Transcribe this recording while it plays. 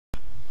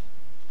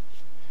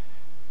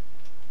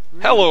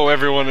Hello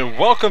everyone and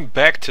welcome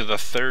back to the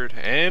third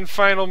and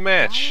final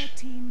match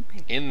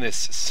in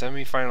this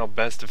semifinal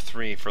best of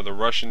 3 for the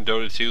Russian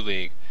DOTA2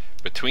 League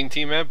between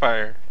Team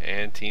Empire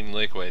and Team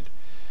Liquid.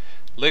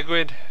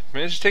 Liquid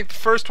managed to take the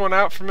first one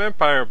out from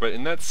Empire, but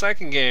in that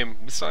second game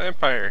we saw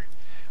Empire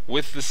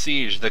with the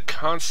siege, the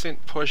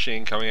constant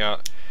pushing coming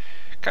out,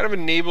 kind of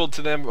enabled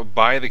to them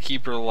by the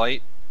Keeper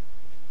Light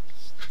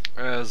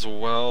as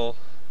well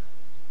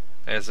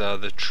as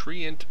the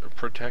Treant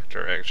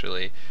Protector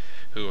actually,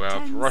 who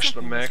rushed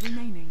the mech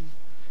and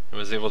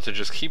was able to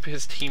just keep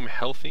his team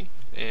healthy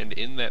and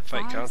in that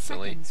fight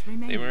constantly.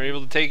 They were able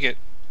to take it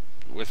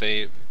with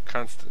a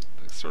constant,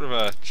 sort of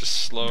a just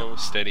slow,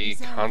 steady,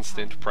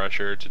 constant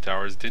pressure to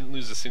towers. Didn't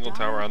lose a single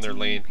tower on their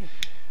lane,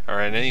 or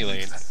in any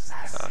lane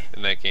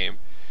in that game.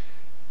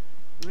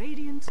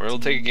 We're able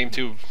to take a game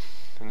 2,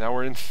 and now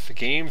we're in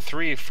game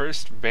 3.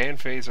 First ban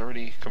phase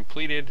already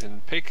completed,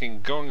 and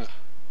picking going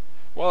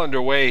well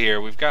underway here.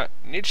 We've got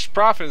Nature's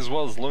Prophet as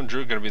well as Lone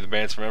Druid going to be the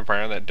bans from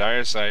Empire on that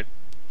dire side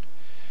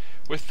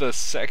with the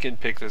second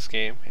pick this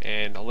game,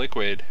 and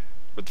Liquid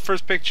with the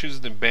first pick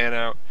choosing to ban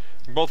out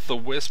both the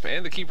Wisp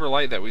and the Keeper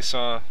Light that we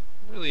saw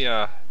really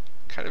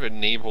kind of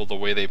enable the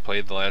way they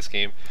played the last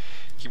game.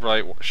 Keeper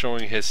Light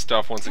showing his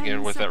stuff once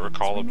again with that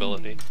recall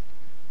ability.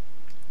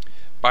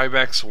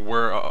 Buybacks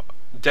were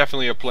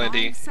definitely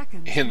aplenty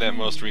in that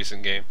most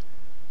recent game.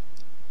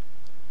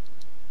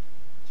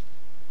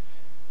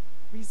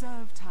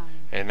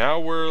 And now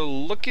we're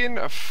looking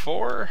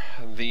for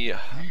the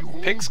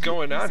picks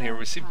going on here.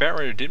 We see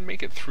Batrider did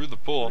make it through the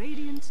pool,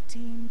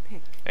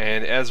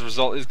 and as a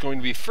result is going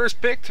to be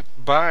first picked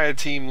by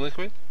Team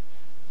Liquid.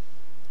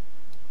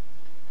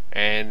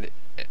 And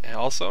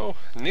also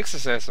Nyx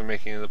Assassin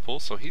making it in the pool,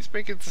 so he's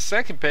making the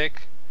second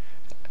pick,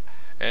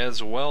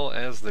 as well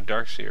as the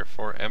Darkseer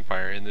for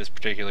Empire in this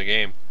particular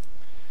game.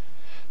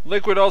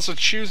 Liquid also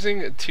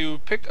choosing to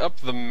pick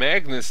up the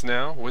Magnus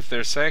now with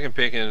their second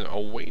pick and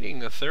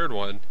awaiting a third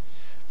one,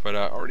 but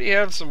already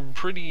have some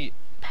pretty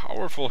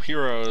powerful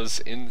heroes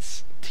in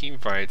team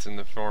fights in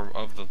the form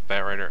of the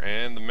Batrider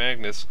and the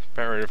Magnus.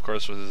 Batrider, of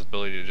course, with his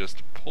ability to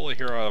just pull a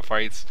hero out of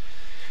fights,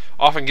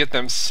 often get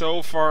them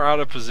so far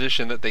out of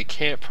position that they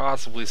can't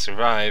possibly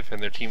survive,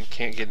 and their team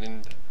can't get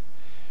in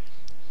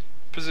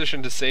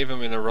position to save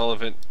them in a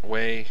relevant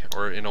way,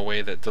 or in a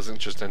way that doesn't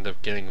just end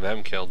up getting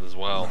them killed as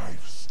well.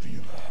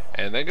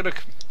 And they're going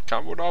to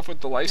combo it off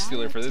with the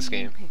Lifestealer for this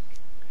game.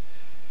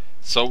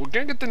 So we're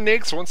going to get the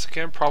Nyx once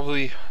again,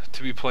 probably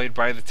to be played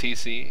by the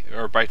TC,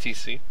 or by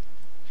TC. We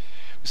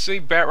see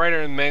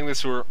Batrider and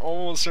Magnus, who are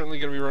almost certainly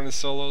going to be running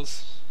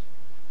solos.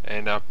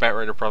 And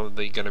Batrider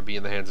probably going to be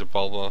in the hands of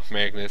Bulba.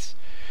 Magnus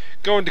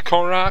going to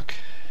Korok,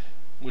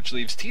 which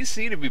leaves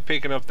TC to be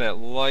picking up that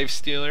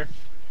Lifestealer,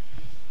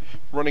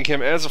 running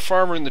him as a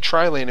farmer in the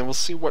tri-lane, and we'll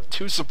see what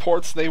 2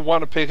 supports they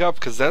want to pick up,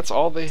 because that's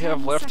all they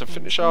have left to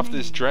finish off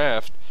this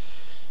draft.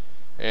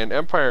 And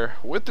Empire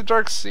with the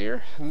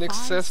Darkseer, Nyx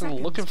Assassin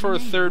looking for a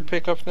third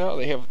pickup now.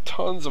 They have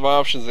tons of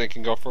options they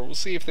can go for. We'll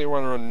see if they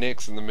want to run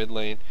Nyx in the mid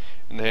lane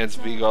in the hands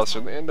of Vigos, or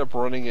they end up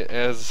running it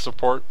as a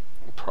support.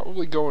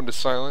 Probably go into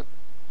Silent.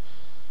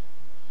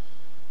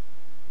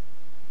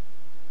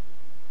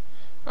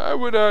 I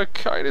would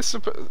kind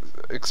of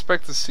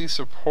expect to see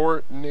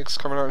support Nyx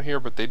coming out here,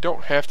 but they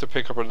don't have to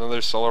pick up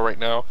another solo right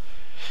now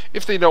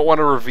if they don't want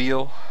to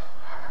reveal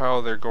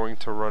how they're going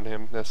to run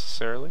him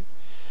necessarily.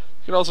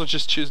 You can also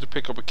just choose to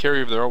pick up a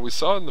carry of their own. We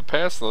saw in the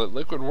past that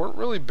Liquid weren't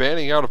really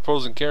banning out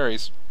opposing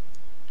carries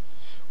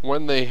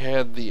when they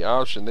had the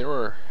option. They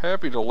were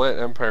happy to let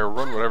Empire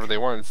run whatever they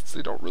wanted, since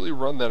they don't really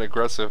run that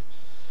aggressive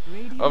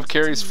of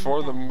carries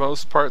for the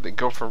most part. They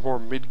go for more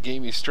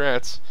mid-gamey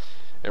strats.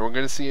 And we're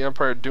going to see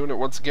Empire doing it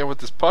once again with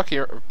this puck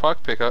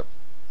pickup,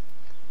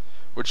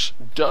 which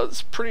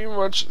does pretty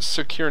much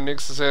secure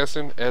Nyx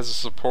Assassin as a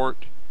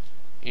support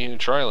in a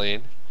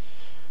tri-lane.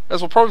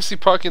 As we'll probably see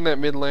Puck in that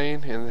mid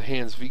lane in the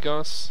hands of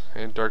Vigos,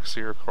 and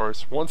Darkseer, of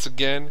course. Once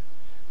again,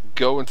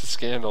 go into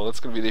Scandal. That's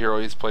going to be the hero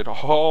he's played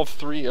all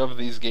 3 of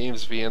these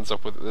games if he ends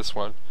up with this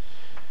one.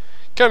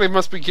 Kind of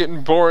must be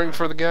getting boring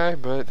for the guy,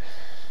 but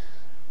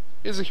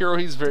is a hero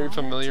he's very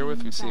familiar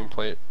with. We've seen him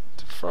play it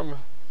from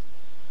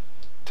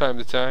time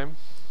to time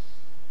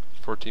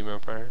for Team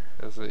Empire,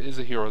 as it is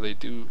a hero they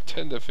do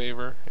tend to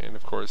favor. And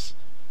of course,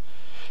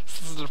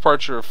 since the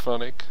departure of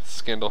Funnick,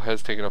 Scandal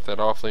has taken up that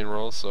offlane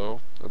role,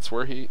 so that's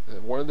where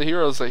one of the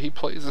heroes that he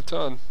plays a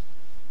ton.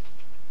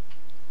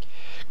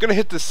 Gonna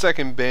hit the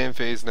second ban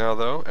phase now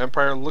though.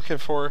 Empire looking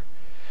for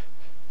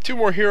 2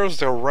 more heroes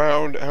to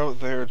round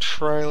out their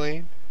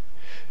tri-lane,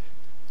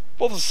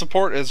 both a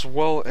support as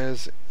well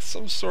as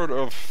some sort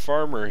of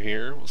farmer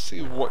here. We'll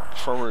see what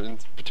farmer in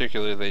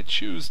particular they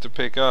choose to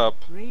pick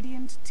up.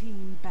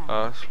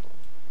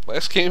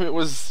 Last game it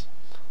was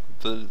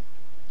the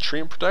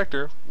Treant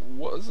Protector.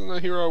 Wasn't a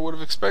hero I would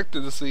have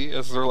expected to see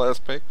as their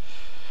last pick.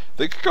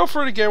 They could go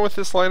for it again with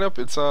this lineup.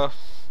 It's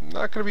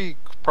not going to be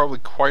probably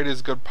quite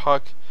as good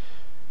Puck.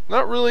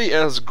 Not really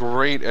as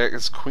great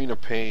as Queen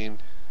of Pain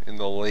in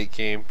the late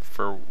game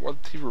for what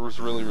he was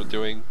really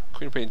doing.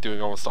 Queen of Pain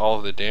doing almost all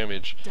of the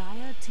damage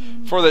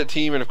for that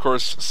team, and of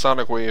course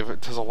Sonic Wave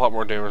does a lot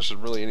more damage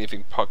than really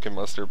anything Puck can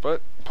muster,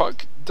 but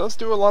Puck does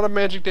do a lot of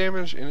magic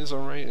damage in his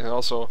own right, and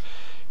also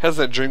has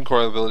that Dream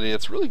Coil ability.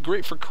 It's really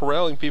great for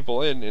corralling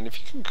people in, and if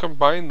you can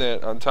combine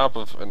that on top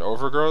of an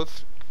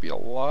Overgrowth, it could be a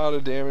lot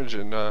of damage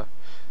and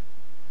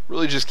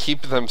really just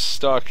keep them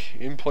stuck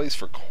in place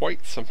for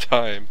quite some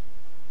time.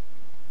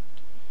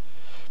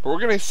 But we're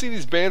going to see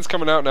these bans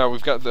coming out now.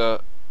 We've got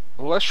the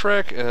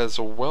Leshrac as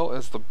well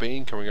as the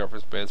Bane coming out for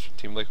his bans from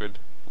Team Liquid.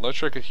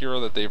 Leshrac, a hero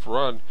that they've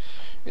run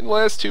in the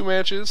last 2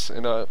 matches,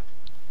 and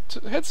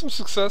had some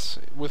success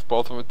with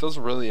both of them. It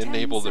doesn't really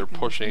enable their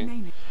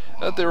pushing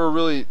that they were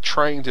really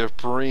trying to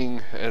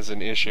bring as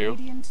an issue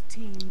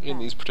in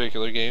these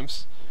particular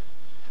games.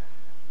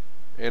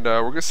 And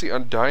we're going to see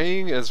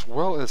Undying as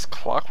well as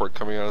Clockwork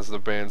coming out as the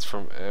bans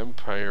from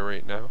Empire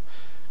right now.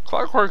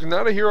 Clockwork,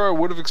 not a hero I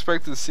would have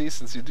expected to see,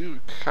 since you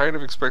do kind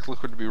of expect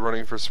Liquid to be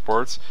running for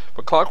supports.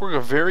 But Clockwork,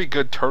 a very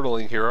good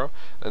turtling hero,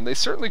 and they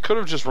certainly could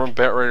have just run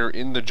Batrider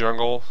in the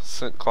jungle,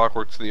 sent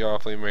Clockwork to the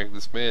offlane,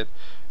 Magnus mid,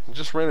 and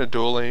just ran a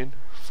dual lane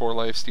for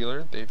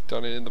Lifestealer. They've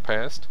done it in the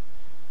past.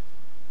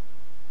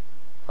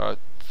 I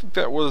think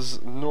that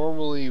was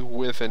normally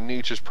with a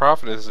Nature's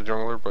Prophet as a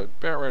jungler, but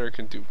Batrider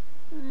can do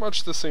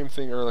much the same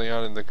thing early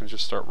on, and they can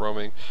just start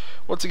roaming.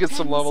 Once he gets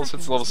some levels,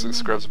 hits level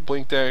 6, grabs a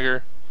Blink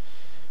Dagger,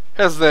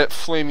 has that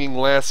Flaming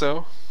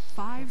Lasso.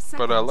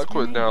 But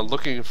Liquid now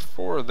looking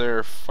for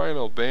their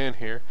final ban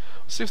here.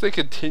 We'll see if they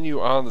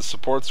continue on the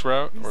supports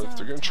route, or if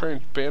they're going to try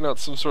and ban out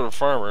some sort of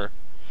farmer.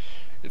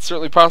 It's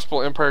certainly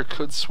possible Empire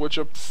could switch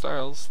up the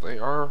styles. They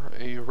are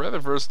a rather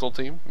versatile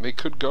team. They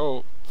could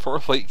go for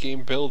a late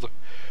game build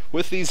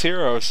with these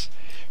heroes,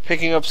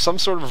 picking up some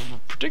sort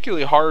of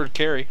particularly hard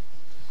carry.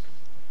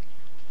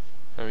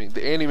 I mean,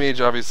 the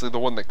Anti-Mage, obviously the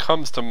one that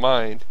comes to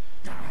mind.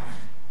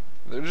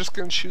 They're just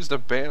going to choose to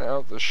ban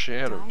out the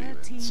Shadow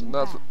Demons.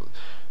 None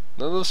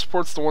of the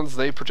supports the ones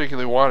they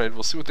particularly wanted.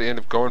 We'll see what they end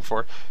up going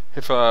for.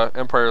 If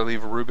Empire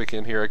leave Rubik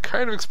in here, I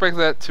kind of expect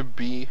that to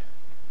be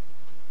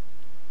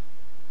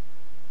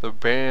the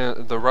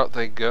route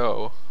they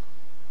go.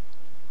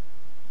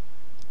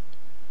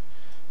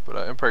 But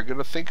Empire going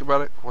to think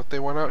about it, what they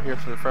want out here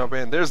for the final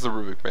ban. There's the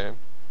Rubik ban.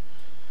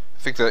 I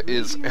think that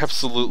is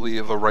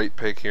absolutely the right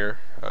pick here.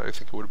 I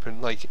think it would have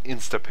been like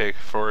insta-pick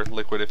for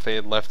Liquid if they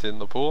had left it in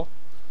the pool.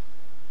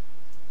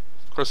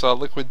 Of course,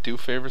 Liquid do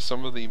favor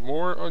some of the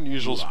more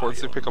unusual supports.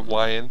 They pick up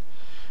Lion,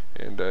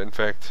 and in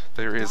fact,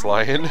 there is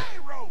Lion.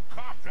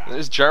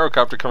 There's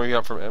Gyrocopter coming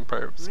out from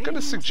Empire. I was going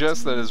to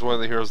suggest that is one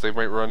of the heroes they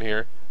might run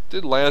here.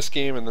 Did last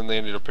game, and then they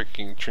ended up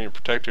picking Tree and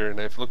Protector, and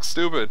I looked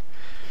stupid.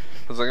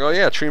 I was like, oh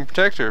yeah, Tree and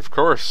Protector, of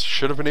course.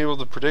 Should have been able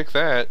to predict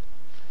that.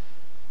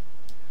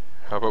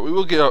 But we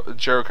will get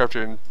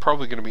Gyrocopter, and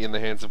probably going to be in the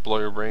hands of Blow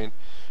Your Brain,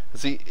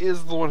 as he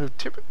is the one who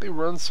typically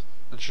runs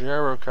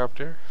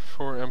Gyrocopter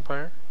for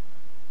Empire.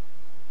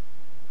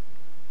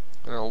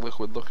 And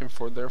Liquid looking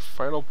for their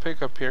final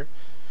pickup here.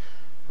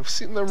 We've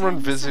seen them run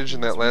Visage in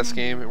that last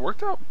game. It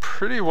worked out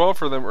pretty well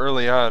for them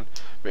early on.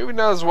 Maybe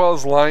not as well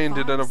as Lion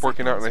did end up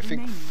working out, and I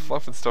think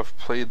Fluff and Stuff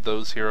played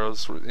those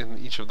heroes in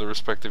each of the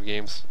respective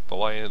games. The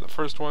Lion in the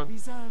first one,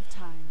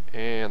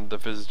 and the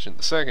Visage in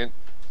the second.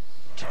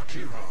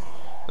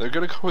 They're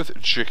going to go with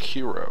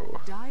Jakiro.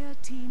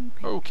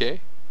 Okay.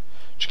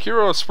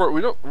 Jakiro, a sport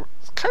we're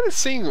kind of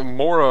seeing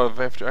more of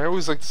after. I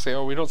always like to say,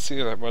 oh, we don't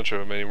see that much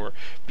of him anymore.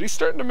 But he's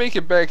starting to make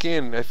it back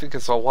in. I think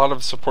it's a lot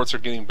of supports are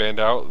getting banned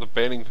out. The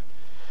banning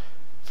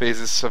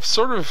phases have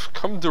sort of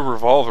come to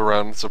revolve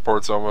around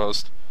supports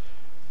almost.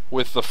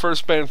 With the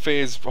first ban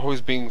phase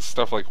always being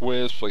stuff like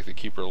Wisp, like the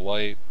Keeper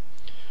Light.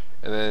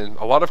 And then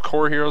a lot of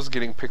core heroes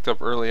getting picked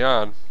up early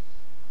on,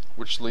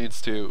 which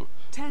leads to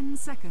 10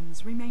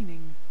 seconds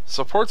remaining.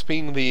 Supports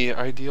being the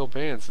ideal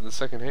bans in the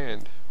second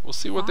hand. We'll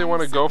see what they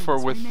want to go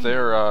for with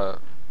their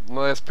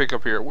last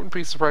pickup here. I wouldn't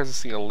be surprised to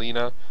see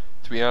Alina,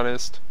 to be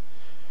honest.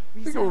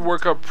 I think it would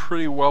work out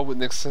pretty well with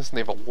Nixus, and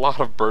they have a lot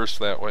of burst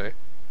that way.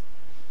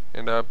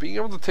 And being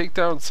able to take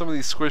down some of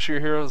these squishier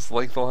heroes,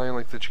 like the Lion,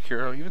 like the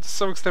Jakiro, even to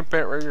some extent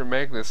Batrider and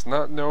Magnus,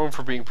 not known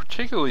for being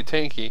particularly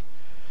tanky,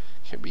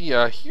 can be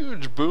a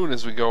huge boon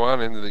as we go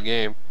on into the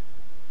game.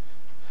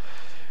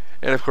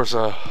 And of course,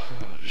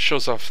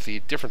 shows off the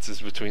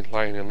differences between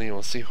Lion and Leo.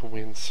 We'll see who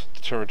wins,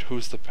 determined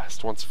who's the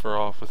best once for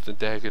all with the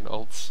Dagon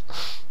ults.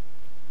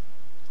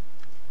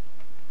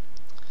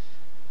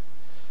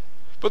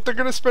 But they're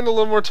going to spend a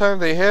little more time.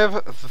 They have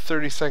the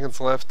 30 seconds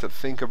left to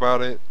think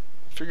about it,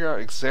 figure out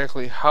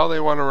exactly how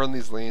they want to run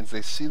these lanes.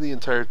 They see the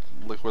entire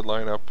Liquid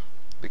lineup.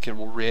 They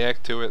can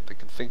react to it. They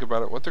can think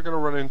about it, what they're going to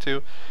run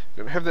into.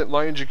 They're going to have that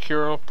Lion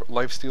Jakiro,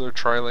 Lifestealer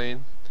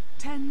tri-lane.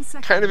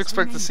 Kind of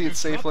expect to see it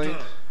safe lane.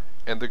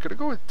 And they're going to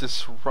go with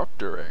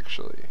Disruptor,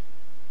 actually.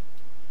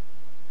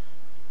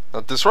 Now,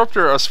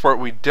 Disruptor, a sport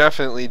we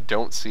definitely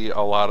don't see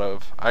a lot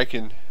of. I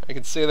can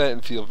say that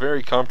and feel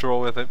very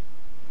comfortable with it.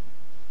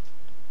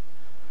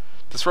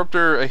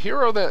 Disruptor, a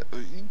hero that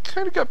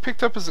kind of got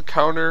picked up as a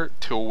counter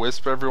to a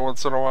Wisp every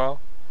once in a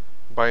while.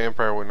 by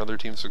Empire when other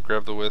teams would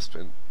grab the Wisp,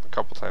 and a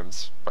couple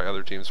times by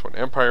other teams when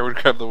Empire would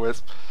grab the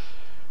Wisp.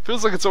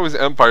 Feels like it's always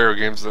Empire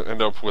games that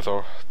end up with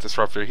a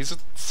Disruptor. He's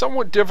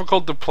somewhat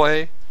difficult to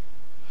play.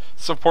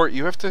 Support,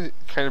 you have to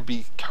kind of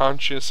be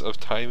conscious of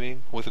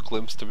timing with a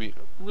Glimpse to be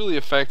really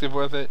effective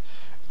with it.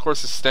 Of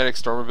course, his Static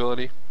Storm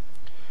ability.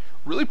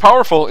 Really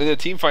powerful in a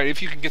team fight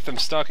if you can get them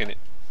stuck in it.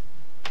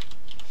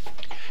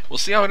 We'll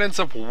see how it ends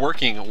up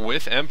working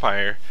with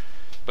Empire,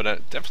 but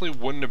it definitely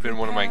wouldn't have been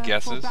one of my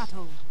guesses.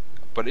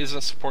 But it is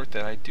a support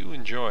that I do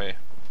enjoy,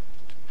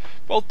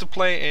 both to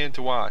play and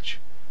to watch.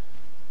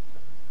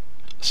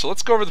 So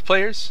let's go over the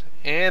players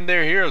and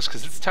their heroes,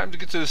 because it's time to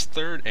get to this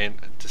third and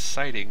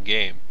deciding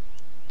game.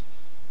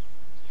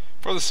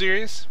 For the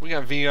series, we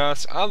got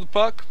Vigos on the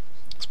puck,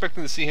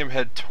 expecting to see him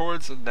head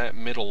towards that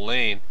middle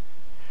lane.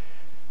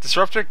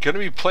 Disruptor going to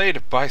be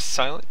played by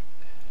Silent.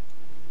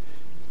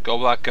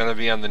 Goldblock going to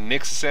be on the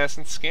Nyx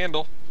Assassin.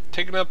 Scandal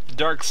taking up the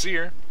Dark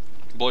Seer.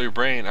 Blow Your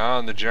Brain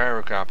on the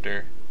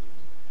Gyrocopter.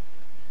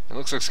 It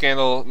looks like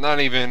Scandal not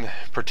even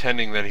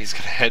pretending that he's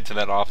going to head to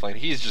that offlane.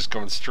 He's just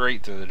going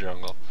straight to the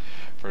jungle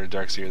for the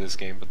Dark Seer this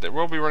game. But they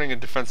will be running a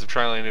defensive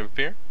tri-lane to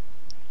appear,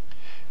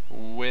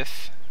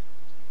 with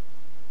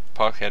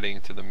puck heading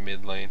to the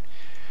mid lane.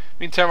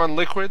 Meantime, on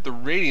Liquid, the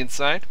Radiant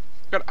side,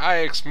 we've got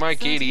IX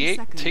Mike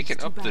 88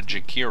 taking up the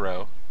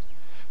Jakiro.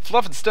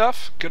 Fluff and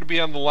Stuff going to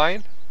be on the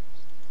line.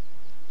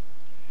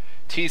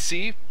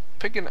 TC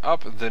picking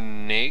up the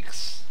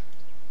Nakes.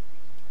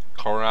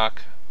 Korok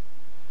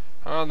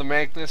on the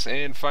Magnus,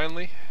 and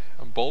finally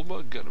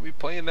Bulba going to be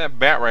playing that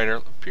Batrider.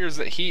 It appears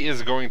that he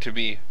is going to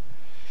be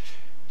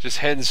just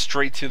heading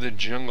straight to the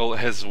jungle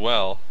as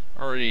well.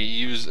 Already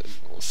used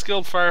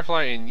skilled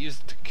Firefly and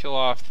used it to kill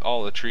off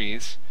all the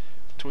trees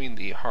between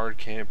the hard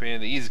camp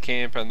and the easy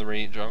camp and the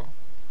Radiant jungle.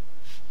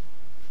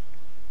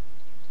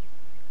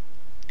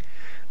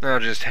 Now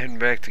just heading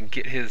back to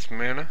get his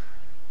mana.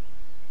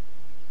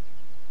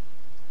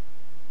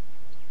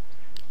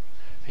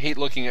 I hate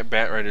looking at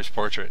Batrider's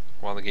portrait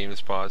while the game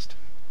is paused.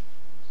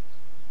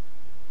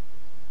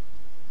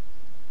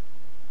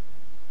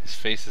 His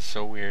face is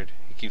so weird.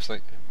 He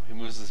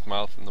moves his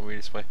mouth in the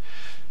weirdest way.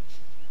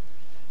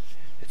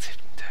 It's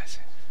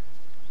hypnotizing.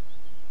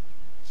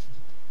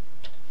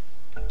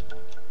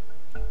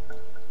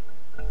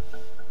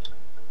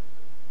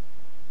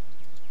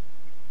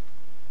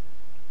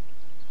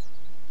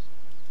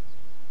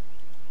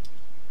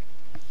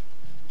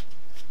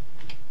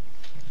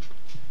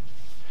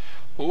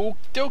 Okie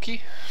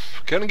dokie.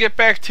 Gonna get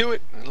back to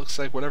it. It looks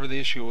like whatever the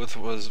issue was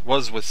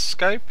with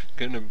Skype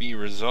gonna be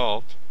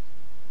resolved.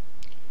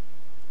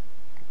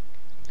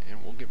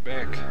 And we'll get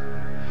back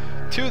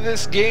to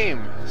this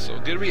game. So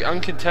gonna be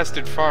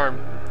uncontested farm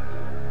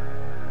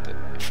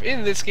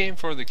in this game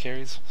for the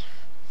carries.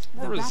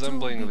 More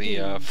resembling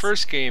the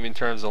first game in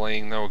terms of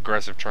laying no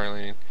aggressive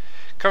tri-laning.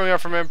 Coming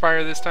out from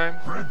Empire this time.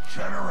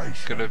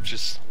 Could have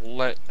just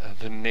let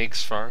the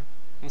Nakes farm.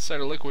 Inside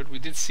of Liquid, we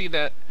did see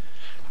that.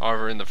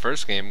 However, in the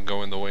first game,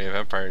 going the way of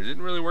Empire, it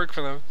didn't really work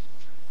for them.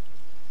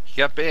 He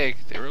got big.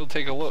 They were able to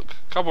take a look.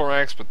 Couple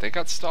racks, but they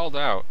got stalled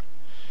out.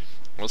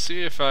 We'll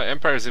see if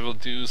Empire is able to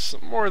do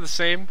some more of the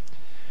same.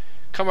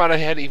 Come out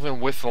ahead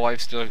even with the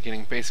lifestealer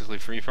getting basically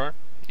free farm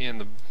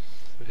and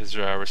his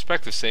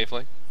respective safe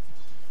lane.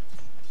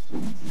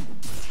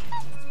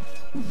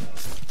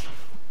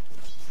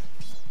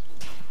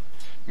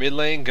 Mid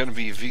lane gonna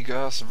be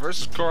Vigos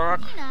versus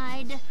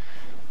Korok.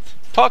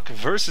 Puck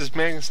versus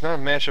Magnus, not a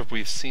matchup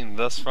we've seen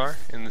thus far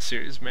in the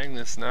series.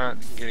 Magnus not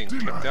getting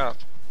picked up.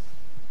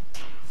 I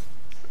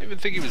don't even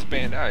think he was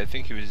banned out. I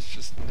think he was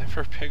just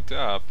never picked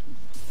up.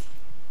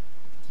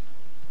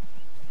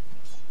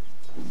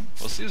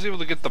 We'll see if he's able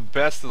to get the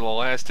best of the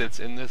last hits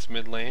in this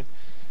mid lane.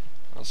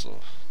 Also,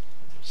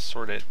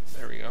 sort it.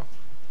 There we go.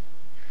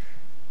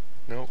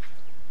 Nope.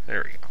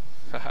 There we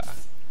go. Haha.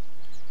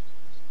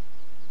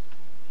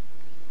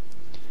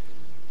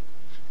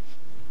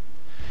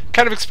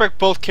 Kind of expect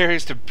both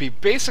carries to be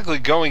basically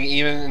going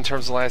even in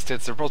terms of last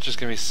hits. They're both just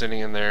going to be sitting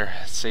in their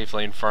safe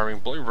lane farming.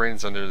 Blow Your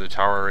Brain's under the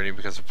tower already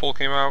because the pull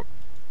came out.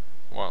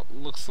 Well, it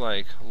looks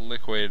like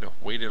Liquid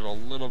waited a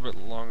little bit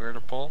longer to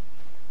pull.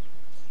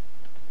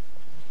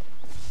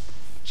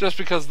 Just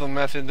because of the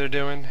method they're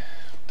doing.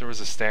 There was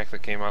a stack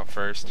that came out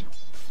first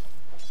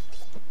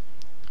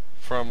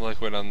from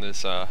Liquid on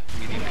this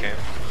medium camp.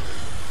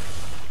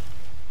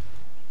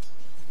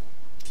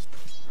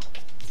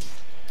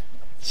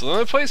 So the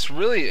only place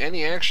really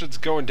any action's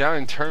going down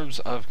in terms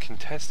of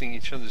contesting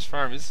each other's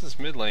farm is this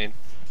mid lane.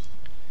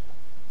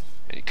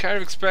 And you kind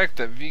of expect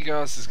that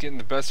Vigos is getting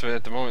the best of it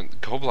at the moment.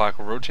 Goldblock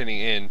rotating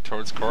in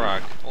towards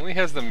Korok. Only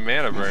has the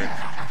mana burn.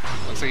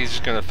 Looks like he's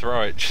just going to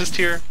throw it just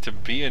here to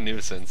be a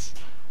nuisance.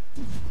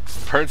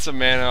 Burn some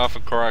mana off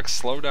of Korok,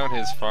 slow down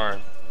his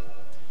farm.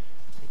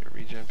 Get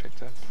regen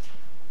picked up.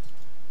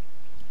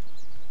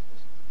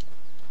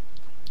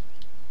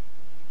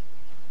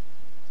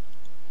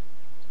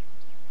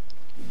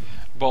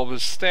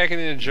 Bulba's stacking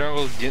in the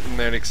jungle, getting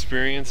that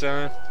experience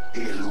on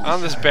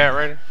this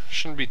Batrider.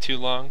 Shouldn't be too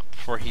long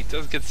before he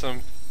does get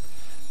some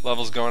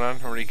levels going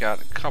on. Already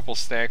got a couple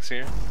stacks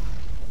here.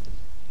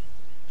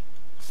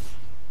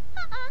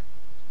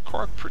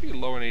 Korok pretty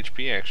low in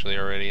HP actually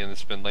already in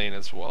this mid lane,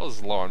 as well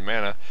as low on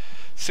mana.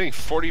 Sitting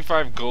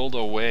 45 gold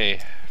away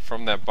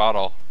from that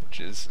bottle, which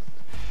is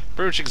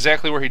pretty much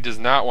exactly where he does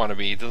not want to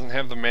be. He doesn't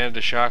have the mana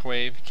to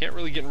shockwave. He can't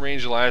really get in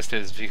range of last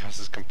hits because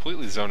he's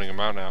completely zoning him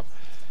out now.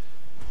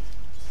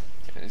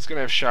 And he's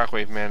gonna have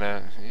shockwave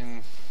mana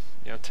in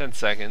 10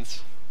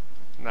 seconds,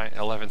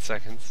 11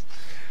 seconds,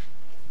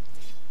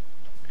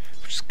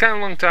 which is kind of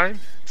a long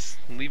time. It's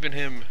leaving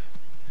him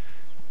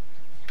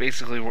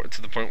basically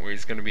to the point where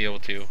he's going to be able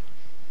to.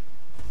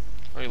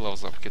 Oh, he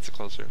levels up, gets it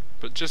closer.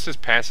 But just his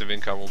passive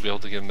income will be able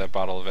to give him that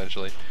bottle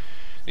eventually.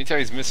 Anytime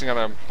he's missing out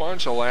on a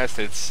bunch of last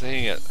hits,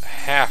 sitting at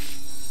half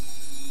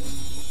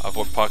of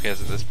what Puck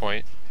has at this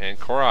point. And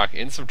Korok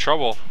in some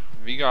trouble.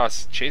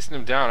 Vigos chasing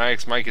him down.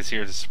 IX Mike is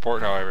here to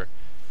support, however.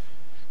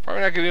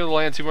 Probably not going to be able to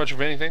land too much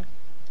of anything.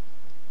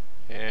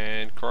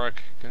 And Korok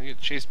going to get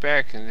chased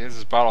back, and there's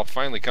his bottle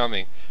finally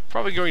coming.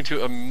 Probably going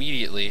to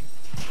immediately.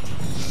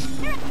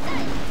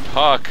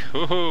 Puck,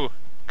 woohoo!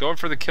 Going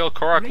for the kill.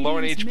 Korok low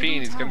in HP,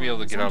 and he's going to be able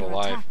to get out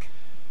alive.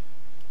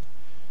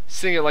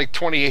 Sitting at like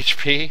 20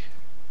 HP.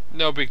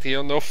 No big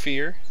deal, no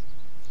fear.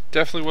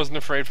 Definitely wasn't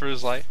afraid for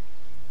his life.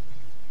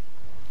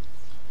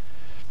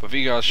 But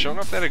Vigos showing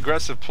off that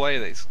aggressive play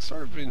that he's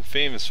sort of been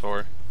famous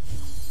for.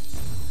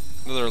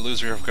 Another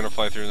loser here going to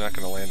fly through, not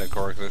going to land on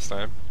Korok this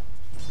time.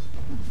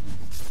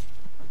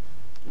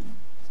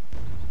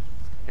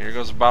 Here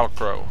goes a Battle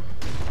Crow.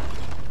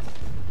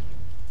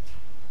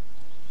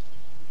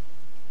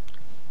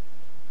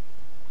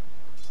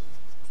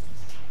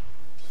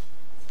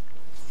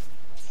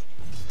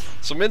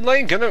 So mid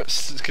lane gonna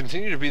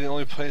continue to be the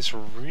only place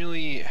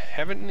really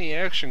having any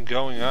action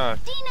going on.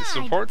 The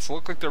supports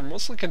look like they're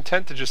mostly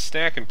content to just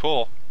stack and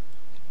pull.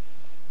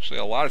 Actually,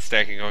 a lot of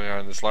stacking going on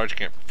in this large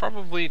camp,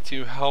 probably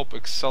to help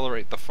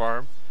accelerate the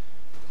farm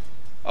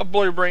of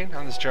Blur Brain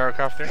on this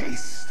gyrocopter.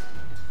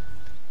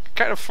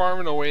 Kind of farm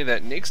in a way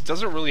that Nyx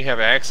doesn't really have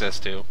access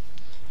to,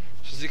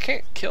 so you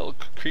can't kill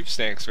creep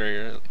stacks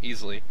very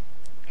easily.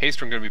 Haste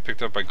going to be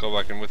picked up by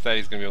Golbak, and with that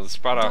he's going to be able to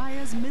spot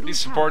out these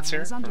supports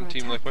here from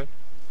Team Liquid.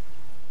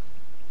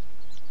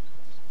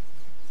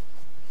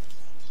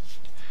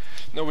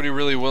 Nobody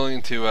really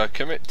willing to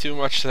commit too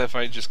much to that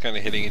fight, just kind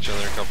of hitting each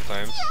other a couple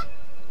times.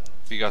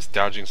 Vigos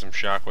dodging some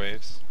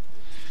shockwaves.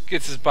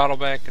 Gets his bottle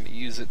back and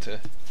use it to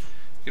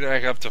get it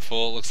back up to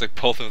full. Looks like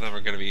both of them are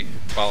going to be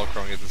bottle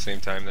crowing at the same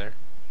time there.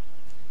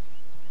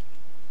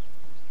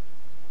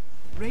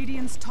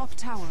 Radiant's top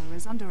tower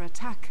is under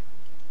attack.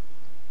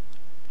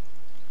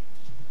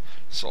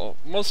 So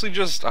mostly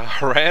just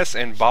harass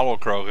and bottle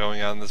crow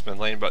going on in this mid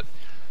lane, but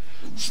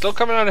still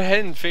coming out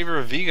ahead in favor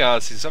of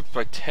Vigos. He's up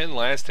by 10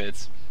 last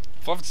hits.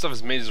 Fluff and Stuff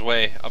has made his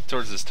way up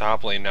towards this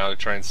top lane now to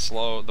try and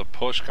slow the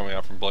push coming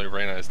out from Bloody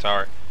Brain on his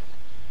tower.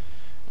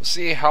 We'll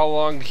see how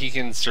long he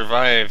can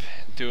survive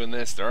doing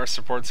this. There are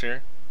supports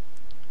here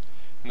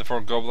in the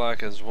form of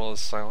Golbak as well as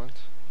Silent.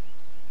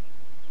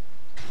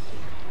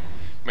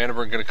 Mana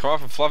Burn going to come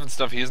off of Fluff and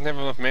Stuff. He doesn't have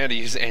enough mana to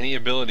use any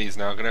abilities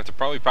now. Going to have to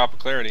probably pop a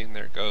Clarity, and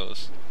there it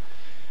goes.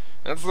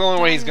 That's the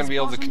only way he's going to be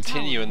able to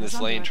continue in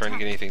this lane trying to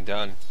get anything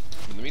done.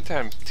 In the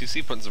meantime,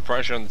 2C putting some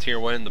pressure on the tier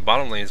 1 in the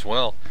bottom lane as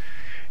well.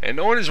 And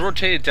no one has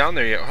rotated down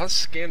there yet. How's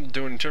Scandal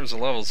doing in terms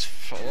of levels?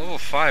 Level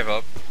 5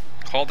 up.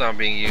 Call down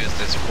being used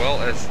as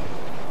well as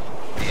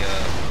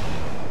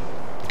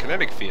the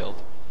kinetic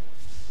field.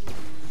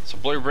 So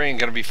Blur Brain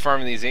going to be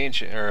farming these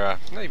ancient, or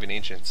not even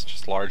ancients,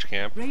 just large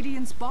camp.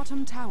 Radiant's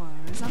bottom tower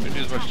is under do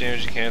as much damage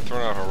as you can.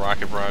 Throwing out a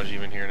rocket barrage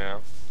even here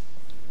now.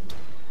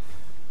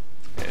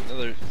 And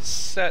another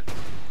set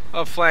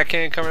of flat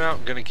cannon coming out.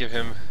 I'm going to give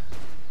him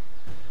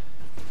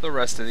the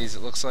rest of these,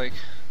 it looks like.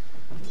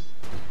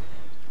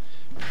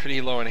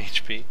 Pretty low in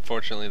HP.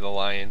 Fortunately, the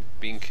Lion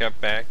being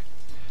kept back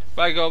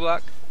by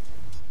Golbak.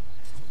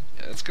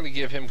 Yeah, that's going to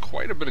give him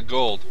quite a bit of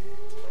gold.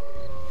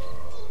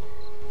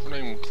 We're not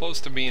even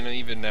close to being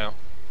even now.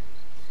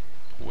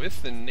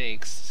 With the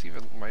Nakes, see if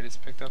a Midas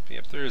picked up.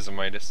 Yep, there is a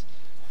Midas,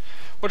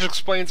 which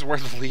explains where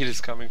the lead is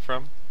coming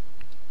from.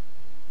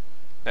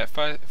 That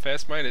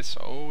fast Midas,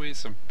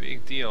 always a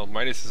big deal.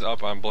 Midas is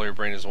up on Blow Your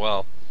Brain as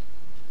well.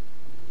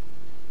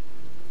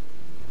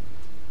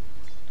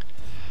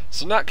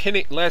 So not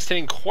hitting, last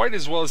hitting quite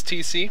as well as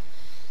TC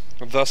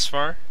thus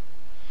far,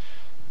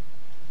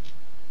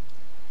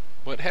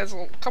 but has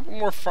a couple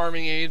more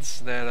farming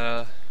aids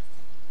that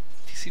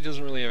TC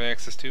doesn't really have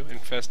access to.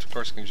 Infest, of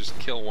course, can just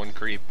kill one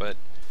creep, but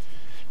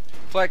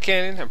Flat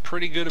Cannon, a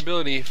pretty good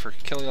ability for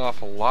killing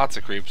off lots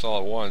of creeps all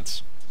at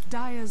once.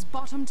 Dire's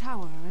bottom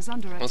tower is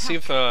under attack. Let's see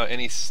if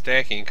any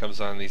stacking comes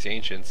on these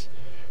ancients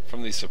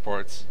from these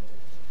supports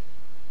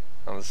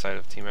on the side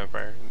of Team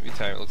Empire. In the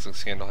meantime, it looks like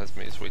Scandal has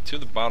made his way to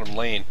the bottom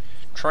lane,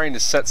 trying to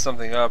set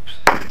something up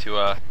to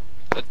a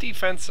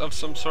defense of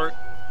some sort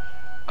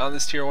on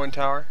this tier 1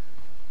 tower.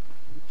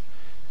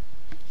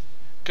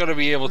 Gotta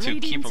be able to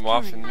keep him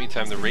off. In the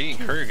meantime, the Radiant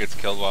Courier gets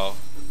killed while...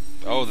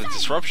 Oh, the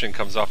disruption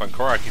comes off on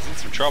Korok. He's in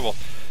some trouble.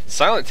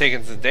 Silent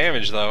taking some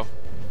damage, though.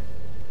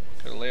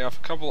 Gonna lay off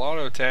a couple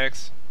auto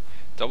attacks.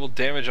 Double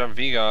damage on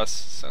Vigos.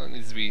 Silent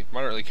needs to be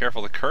moderately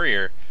careful. The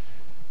courier.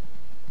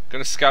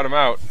 Gonna scout him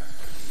out.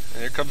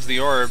 And here comes the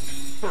orb.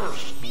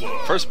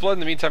 First blood in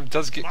the meantime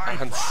does get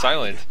on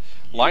Silent.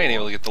 Lion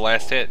able to get the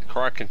last hit.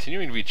 Korok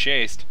continuing to be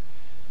chased.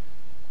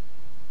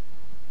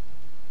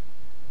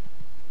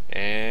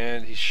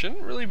 And he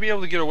shouldn't really be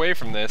able to get away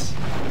from this.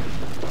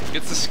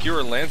 Gets the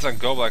skewer, lands on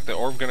Goblak. The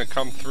orb gonna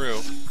come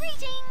through.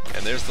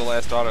 And there's the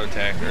last auto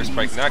attack. Earth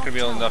Spike not gonna be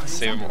able enough to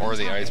save him or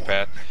the Ice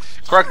Path.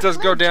 Korok does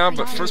go down,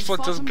 but First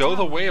Blood does go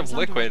the way of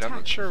Liquid. I'm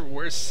not sure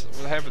what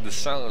happened to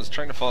Silent. Was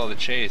trying to follow the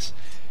chase.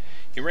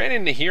 He ran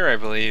into here, I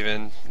believe,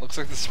 and looks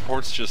like the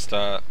supports just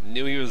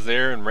knew he was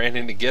there and ran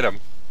in to get him.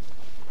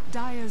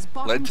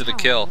 Led to the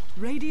kill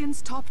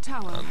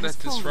on that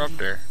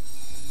disruptor.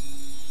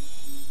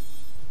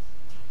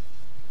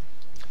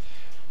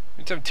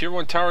 Meantime, Tier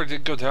 1 tower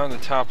did go down the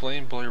top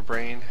lane. Blow your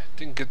brain.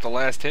 Didn't get the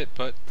last hit,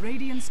 but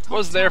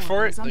was there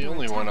for it. The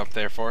only one up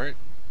there for it.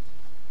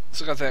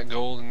 Still got that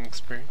golden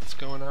experience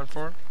going on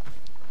for him.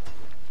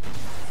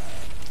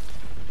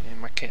 And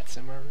my cat's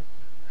in my room.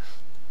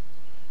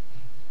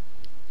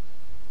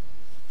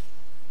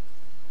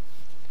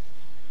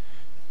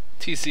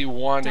 TC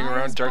wandering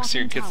around.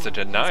 Darkseer gets the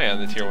deny on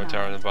the Tier 1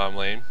 tower in the bottom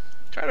lane.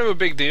 Kind of a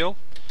big deal.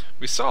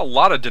 We saw a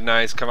lot of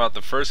denies come out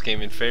the first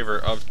game in favor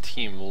of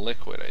Team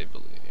Liquid, I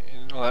believe.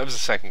 Well, that was the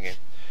second game.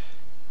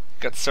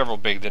 Got several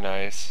big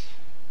denies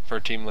for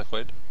Team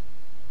Liquid.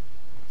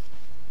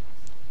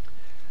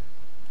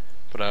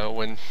 But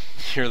when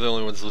you're the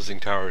only ones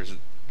losing towers, it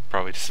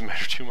probably doesn't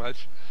matter too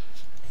much.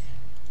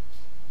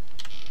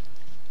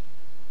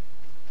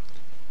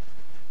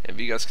 And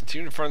Vigos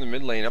continue to farm the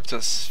mid lane up to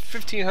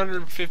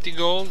 1,550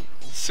 gold.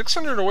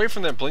 600 away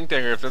from that Blink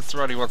Dagger if that's the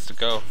route he wants to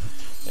go.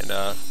 And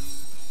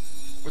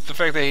with the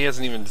fact that he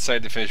hasn't even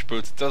decided to finish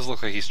boots, it does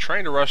look like he's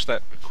trying to rush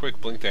that quick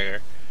Blink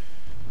Dagger.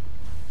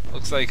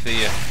 Looks like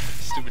the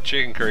stupid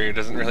chicken courier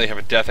doesn't really have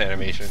a death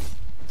animation.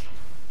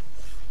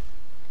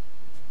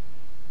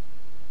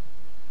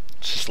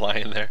 Just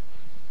lying there.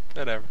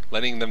 Whatever.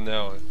 Letting them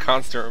know. A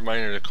constant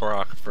reminder to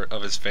Korok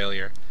of his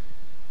failure.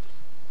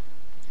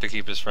 To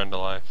keep his friend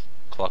alive.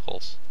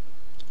 Cluckles.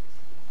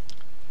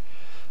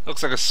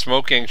 Looks like a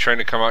smoke gang trying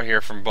to come out here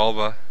from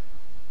Bulba.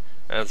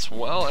 As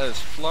well as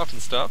Fluff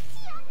and stuff.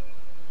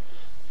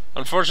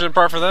 Unfortunate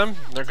part for them,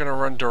 they're going to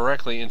run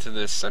directly into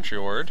this sentry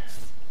ward.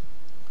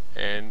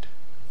 And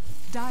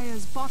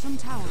Dire's bottom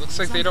tower it looks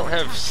like they don't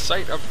have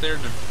sight up there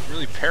to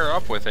really pair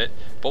up with it.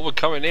 Bulba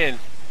coming in.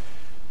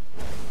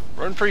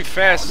 Run pretty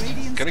fast.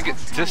 Gonna get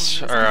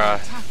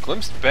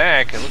glimpsed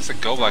back. It looks like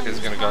Goblak is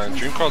gonna go in.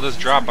 Dreamcoil does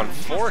drop on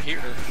 3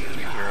 heroes.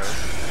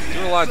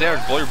 Doing a lot of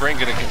damage. Blow your brain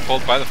gonna get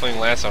pulled by the Flaming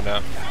Lasso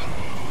now.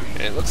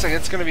 And it looks like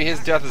it's gonna be his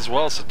death as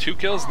well. So 2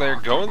 kills there,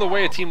 going the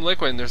way of Team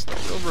Liquid, and there's no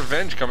real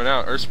revenge coming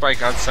out. Earth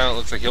Spike on Silent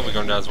looks like he'll be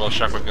going down as well.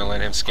 Shockwave gonna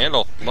land him.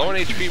 Scandal, low on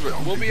HP,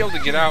 but we'll be able to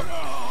get out.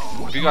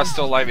 Vigos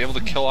still alive, able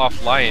to kill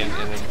off Lion,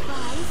 and then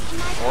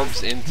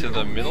orbs into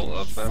the middle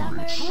of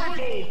them.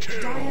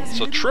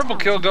 So triple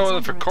kill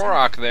going for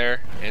Korok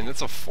there, and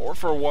it's a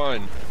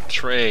 4-for-1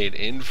 trade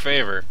in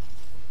favor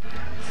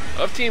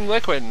of Team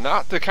Liquid.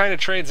 Not the kind of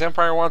trades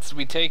Empire wants to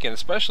be taken,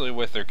 especially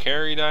with their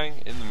carry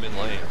dying in the mid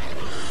lane.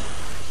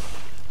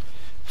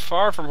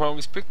 Far from home,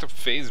 he's picked up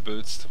phase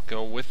boots to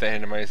go with the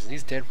Hand of Midas, and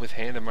he's dead with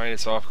Hand of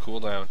Midas off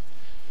cooldown.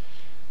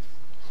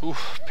 Ooh,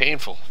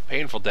 painful,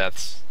 painful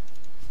deaths.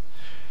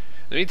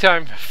 In the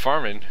meantime,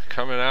 Farman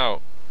coming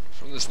out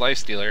from this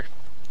Lifestealer.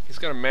 He's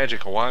got a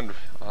magic wand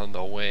on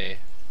the way,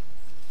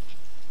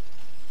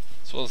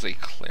 as well as a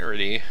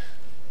clarity.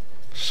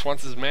 Just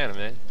wants his mana,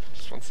 man.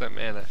 Just wants that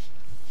mana.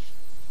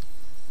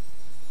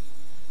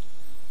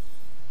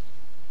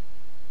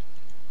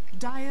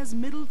 Dire's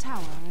middle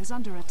tower is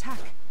under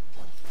attack.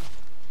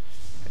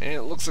 And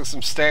it looks like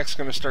some stacks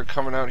going to start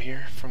coming out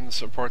here from the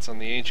supports on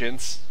the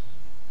Ancients.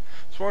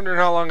 I was wondering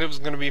how long it was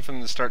going to be for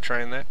them to start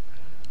trying that.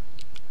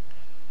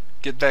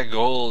 Get that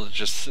gold,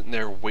 just sitting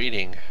there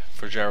waiting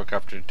for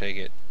Gyrocopter to take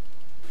it.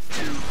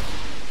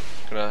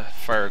 Gonna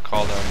fire a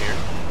call down here.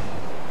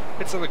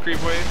 Hits on the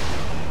creep wave.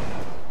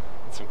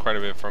 Hits him quite a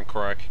bit from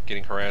Korok,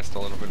 getting harassed a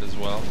little bit as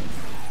well.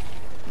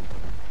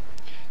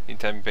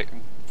 Meantime,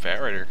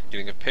 Fat Rider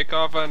getting a pick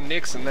off on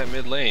Nyx in that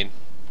mid lane.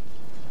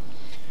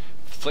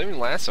 Flaming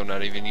Lasso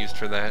not even used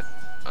for that.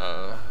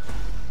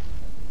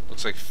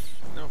 Looks like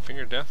no,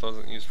 Finger of Death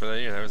wasn't used for that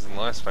either. That was in the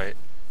last fight.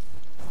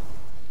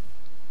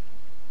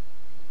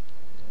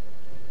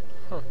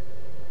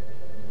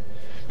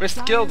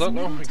 Missed kill, don't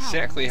know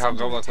exactly how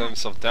Goblak let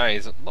himself die.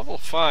 He's at level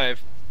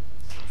 5,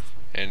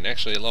 and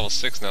actually at level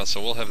 6 now, so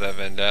we'll have that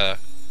Vendetta.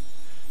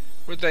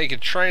 With that, he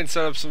could try and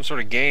set up some sort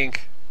of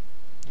gank,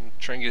 and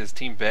try and get his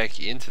team back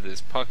into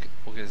this puck.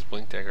 We'll get his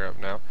Blink Dagger up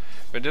now.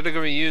 Vendetta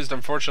going to be used,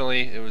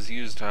 unfortunately, it was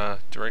used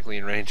directly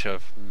in range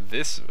of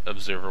this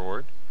Observer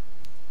Ward.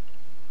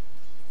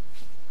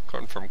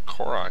 Coming from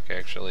Korok,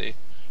 actually.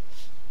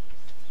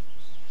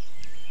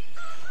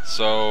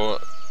 So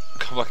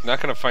Goblak not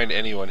going to find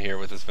anyone here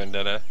with this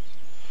Vendetta.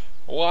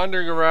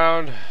 Wandering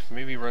around,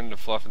 maybe run to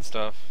Fluff and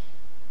stuff.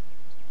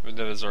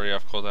 Vendetta's already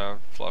off cooldown.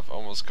 Fluff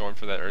almost going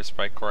for that Earth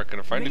Spike. Korak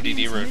gonna find a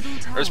DD rune.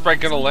 Earth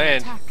Spike gonna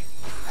land.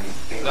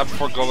 Not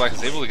before Golak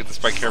is able to get the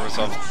spike care of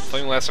himself.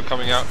 Flame Lasso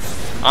coming out.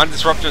 On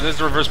Disruptor, there's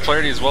the reverse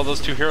polarity as well. Those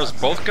two heroes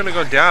both gonna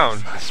go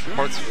down.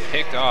 Support's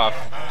picked off.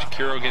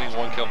 Shakiro getting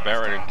one kill,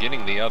 Batrider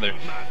getting the other.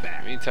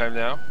 Meantime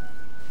now,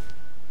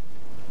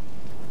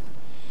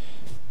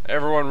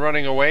 everyone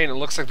running away, and it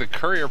looks like the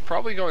courier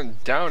probably going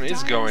down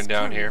is going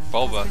down here.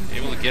 Bulba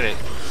able to get it.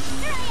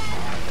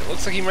 It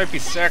looks like he might be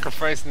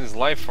sacrificing his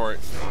life for it.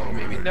 Oh,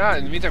 maybe not.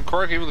 In the meantime,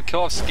 Korak able to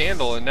kill off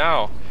Scandal, and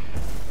now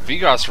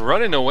Vigos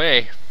running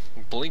away.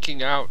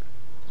 Blinking out.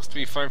 Looks to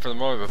be fine for the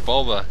moment, but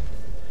Bulba,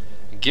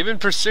 given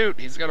pursuit,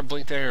 he's got a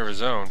blink dagger of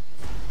his own.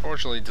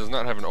 Fortunately, he does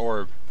not have an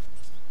orb.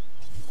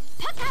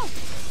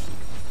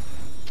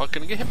 Fuck,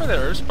 gonna get hit by that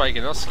Earth Spike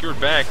and now secured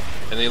back.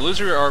 And the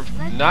Illusory are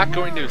not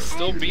going to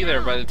still be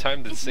there by the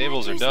time the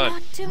disables are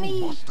done.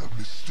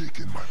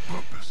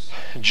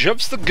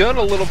 Jumps the gun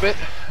a little bit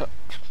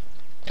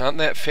on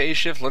that phase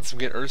shift, lets him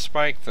get Earth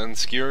Spiked, then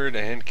skewered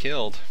and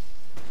killed.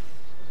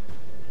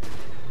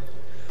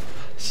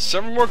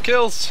 7 more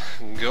kills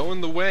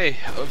going the way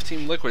of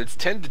Team Liquid. It's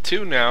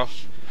 10-2 now.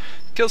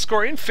 Kill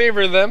score in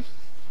favor of them.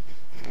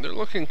 They're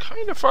looking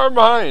kind of far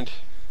behind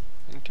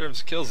in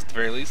terms of kills at the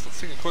very least.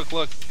 Let's take a quick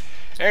look.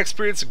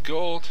 Experience of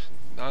gold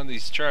on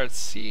these charts.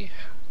 See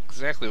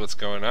exactly what's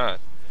going on.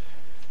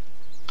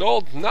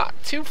 Gold not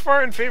too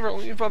far in favor,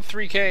 only about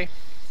 3k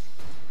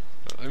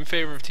in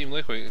favor of Team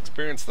Liquid.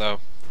 Experience though,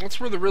 that's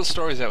where the real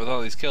story's at with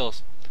all these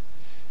kills.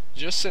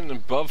 Just sitting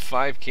above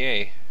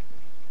 5k.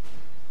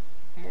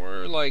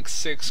 More like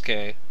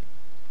 6k.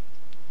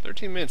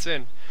 13 minutes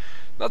in.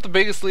 Not the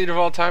biggest lead of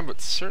all time, but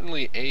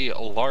certainly a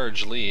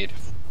large lead.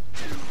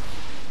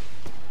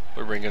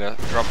 But we're gonna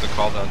drop the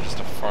call down just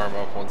to farm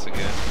up once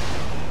again.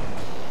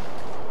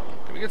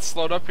 Gonna get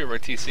slowed up here by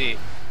TC.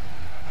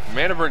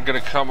 Mana Burn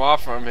gonna come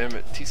off from him.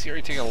 TC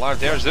already taking a lot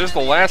of damage. There's the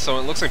lasso,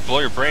 and it looks like Blow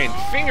Your Brain.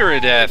 Finger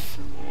of Death!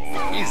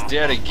 He's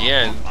dead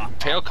again.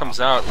 Pale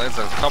comes out, lands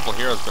on a couple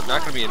heroes, but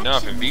not gonna be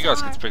enough. And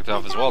Vigos gets picked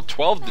off as well.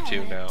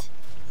 12-2 now.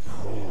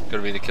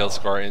 Gonna be the kill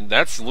score, and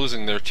that's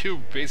losing their two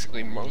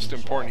basically most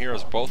important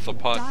heroes, both the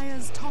puck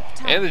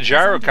and the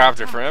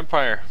gyrocopter for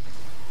Empire.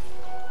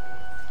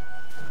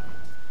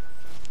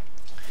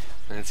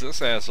 And it's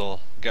this asshole,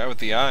 guy with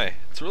the eye.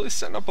 It's really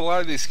setting up a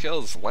lot of these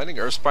kills, landing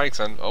Earth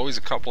Spikes on always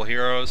a couple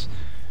heroes.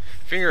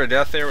 Finger of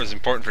Death there was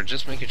important for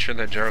just making sure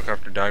that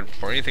gyrocopter died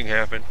before anything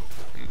happened.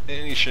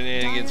 Any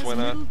shenanigans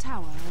went on.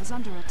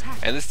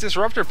 And this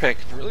Disruptor pick,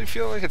 I really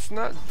feel like it's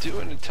not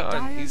doing a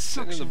ton. He's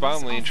sitting in the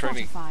bottom lane trying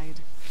to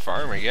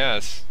farm, I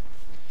guess.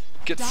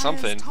 Get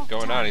something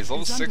going on. He's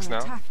level 6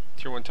 now.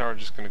 Tier 1 tower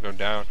just going to go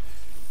down.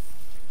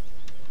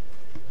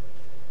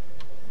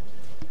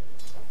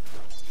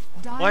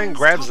 Lion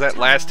grabs that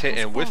last hit,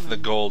 and with the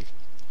gold,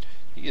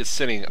 he is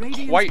sitting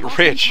quite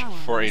rich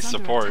for a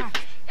support.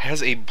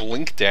 Has a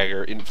blink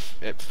dagger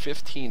at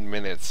 15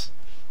 minutes.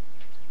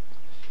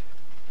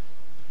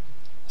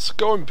 So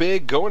going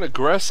big, going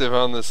aggressive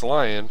on this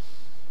Lion.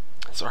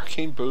 It's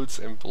Arcane Boots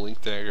and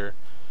blink dagger.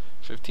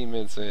 15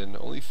 minutes in,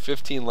 only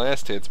 15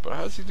 last hits, but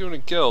how's he doing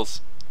in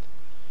kills?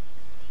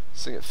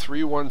 Sitting at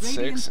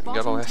 3-1-6 and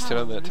got a last hit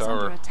on that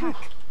tower.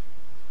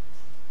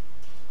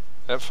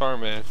 That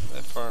farm, man,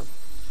 that farm.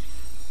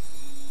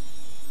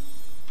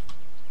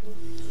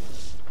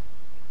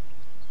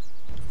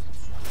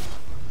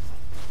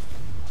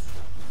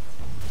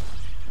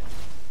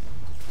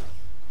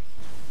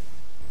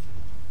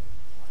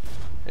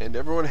 And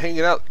everyone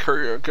hanging out,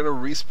 Courier gonna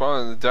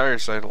respawn on the dire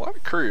side. A lot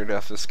of Courier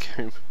death this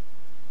game.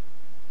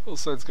 Both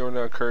sides going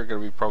down, Courier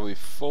gonna be probably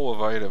full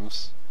of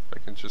items.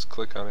 If I can just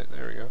click on it,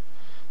 there we go.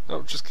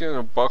 Nope, just getting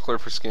a buckler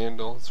for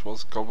Scandal, as well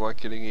as Golak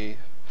getting a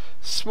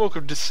Smoke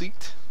of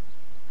Deceit.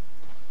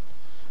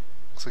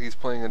 Looks like he's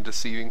planning on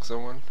deceiving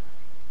someone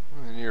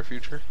in the near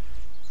future.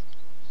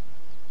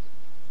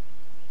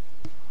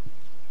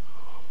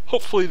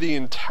 Hopefully the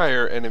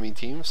entire enemy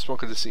team.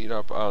 Smoke of Deceit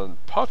up on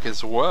Puck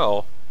as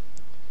well.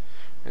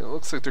 And it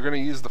looks like they're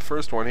going to use the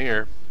first one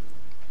here.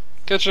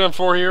 Catching on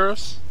 4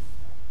 heroes.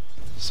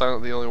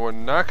 Silent the only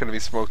one not going to be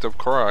smoked up.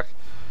 Korak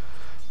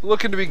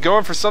looking to be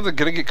going for something.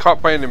 Going to get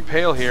caught by an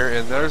Impale here.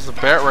 And there's the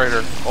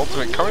Batrider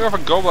ultimate coming off a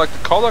Golak.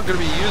 The call out going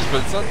to be used,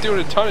 but it's not doing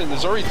a ton. And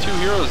there's already 2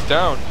 heroes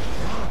down.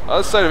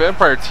 Other side of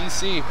Empire,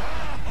 TC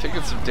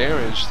taking some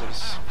damage.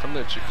 There's from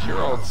that Jakir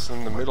ults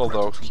in the middle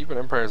though, keeping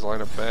Empire's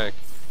lineup back.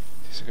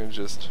 He's going to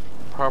just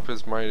pop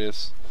his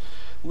Midas,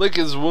 lick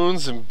his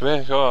wounds, and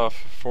back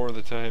off for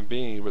the time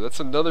being. But that's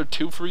another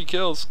 2 free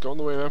kills going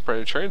the way of Empire.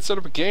 They try and set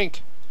up a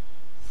gank.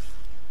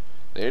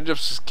 They end up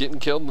just getting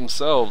killed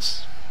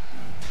themselves.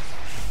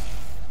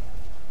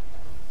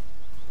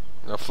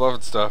 Now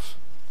Fluffed Stuff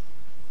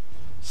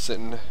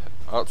sitting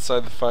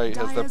outside the fight,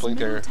 has that blink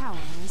there.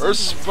 Earth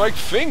Spike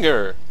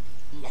Finger!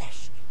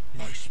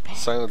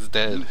 Silent's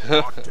dead.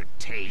 I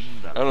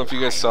don't know if you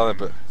guys saw that,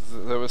 but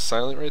that was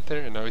Silent right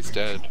there, and now he's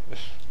dead.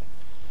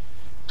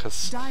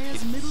 Because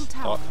he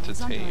thought to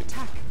tame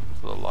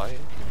the lion.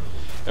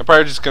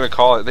 Empire just gonna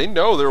call it. They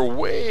know they're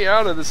way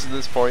out of this at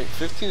this point.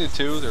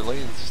 15-2. Their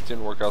lanes just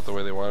didn't work out the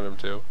way they wanted them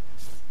to.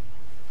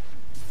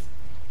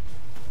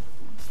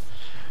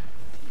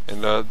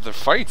 And the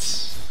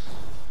fights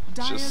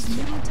just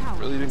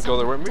really didn't go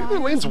their way. Maybe their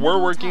lanes were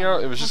working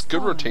out. It was just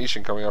good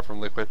rotation coming out from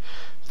Liquid.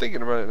 I'm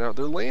thinking about it now.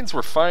 Their lanes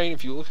were fine.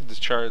 If you look at the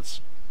charts,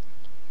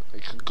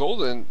 like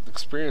Golden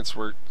Experience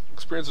was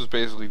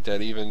basically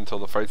dead even until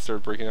the fight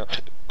started breaking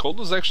out. Gold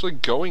was actually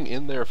going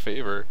in their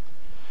favor.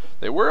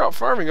 They were out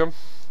farming them.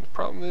 The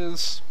problem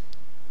is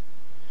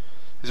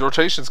these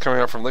rotations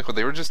coming out from Liquid.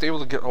 They were just able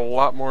to get a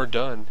lot more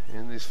done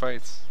in these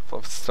fights.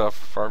 Fluff stuff,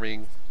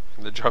 farming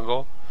in the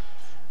jungle.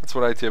 That's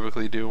what I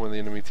typically do when the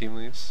enemy team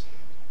leaves.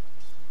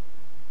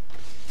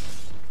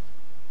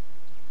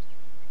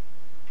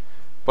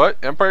 But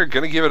Empire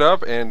gonna give it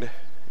up, and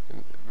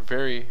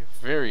very,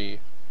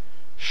 very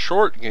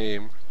short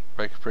game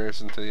by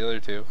comparison to the other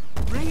two.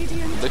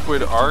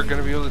 Liquid are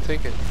gonna be able to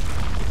take it.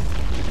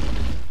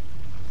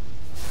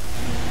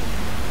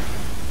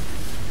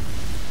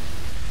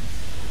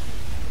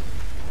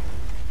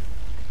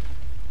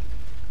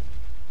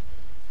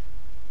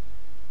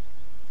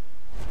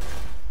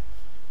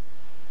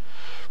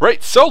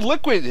 Right, so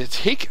Liquid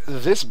take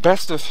this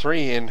best of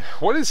 3 in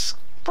what is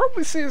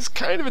probably seen as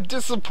kind of a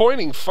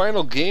disappointing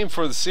final game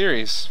for the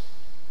series.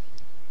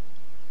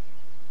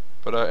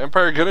 But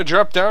Empire gonna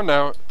drop down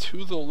now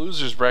to the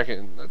losers bracket,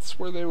 and that's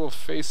where they will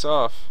face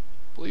off,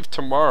 I believe,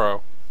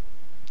 tomorrow.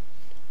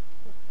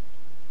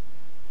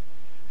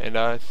 And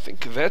I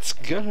think that's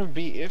gonna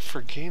be it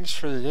for games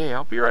for the day.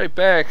 I'll be right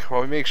back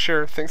while we make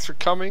sure. Thanks for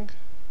coming.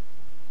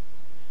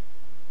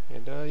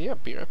 And yeah,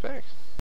 be right back.